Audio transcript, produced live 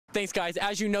Thanks, guys.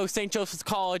 As you know, St. Joseph's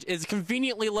College is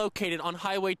conveniently located on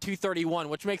Highway 231,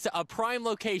 which makes it a prime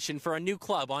location for a new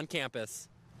club on campus.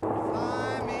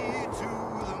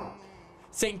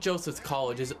 St. Joseph's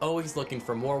College is always looking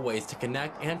for more ways to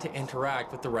connect and to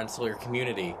interact with the Rensselaer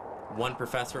community. One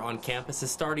professor on campus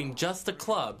is starting just a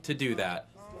club to do that.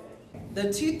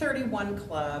 The 231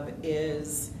 Club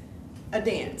is a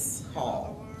dance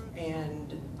hall,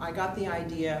 and I got the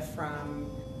idea from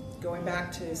going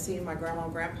back to seeing my grandma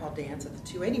and grandpa dance at the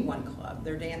 281 Club.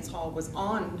 Their dance hall was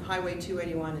on Highway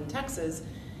 281 in Texas,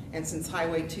 and since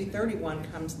Highway 231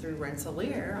 comes through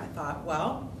Rensselaer, I thought,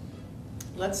 well,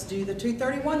 let's do the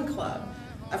 231 Club.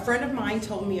 A friend of mine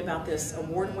told me about this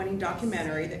award-winning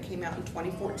documentary that came out in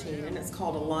 2014, and it's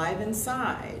called Alive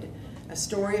Inside, A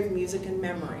Story of Music and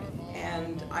Memory.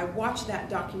 And I watched that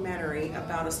documentary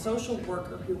about a social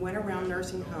worker who went around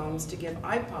nursing homes to give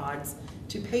iPods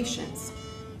to patients.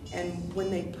 And when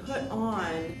they put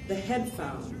on the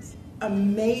headphones,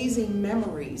 amazing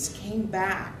memories came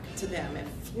back to them. It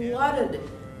flooded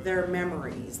their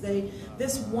memories.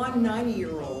 This one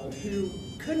 90-year-old who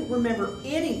couldn't remember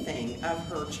anything of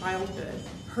her childhood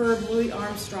heard a Louis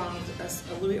Armstrong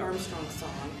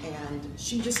song, and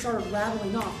she just started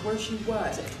rattling off where she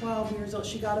was. At 12 years old,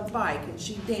 she got a bike and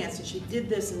she danced and she did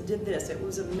this and did this. It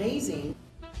was amazing.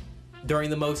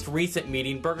 During the most recent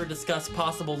meeting, Berger discussed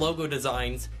possible logo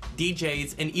designs,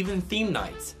 DJs, and even theme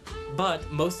nights. But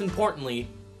most importantly,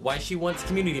 why she wants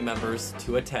community members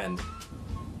to attend.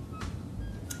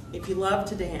 If you love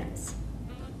to dance,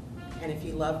 and if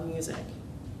you love music,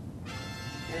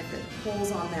 and if it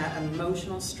pulls on that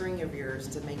emotional string of yours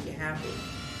to make you happy,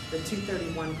 the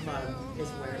 231 Club is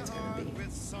where it's going to be.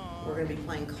 We're going to be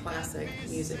playing classic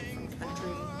music from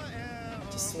country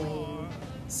to swing,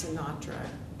 Sinatra,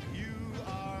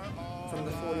 from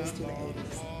the 40s to the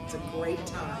 80s. It's a great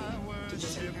time to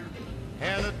just be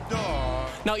happy.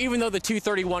 Now, even though the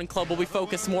 231 Club will be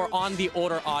focused more on the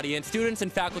older audience, students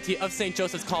and faculty of St.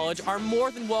 Joseph's College are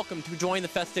more than welcome to join the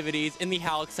festivities in the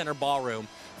Halleck Center Ballroom.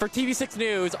 For TV6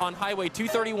 News on Highway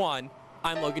 231,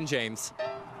 I'm Logan James.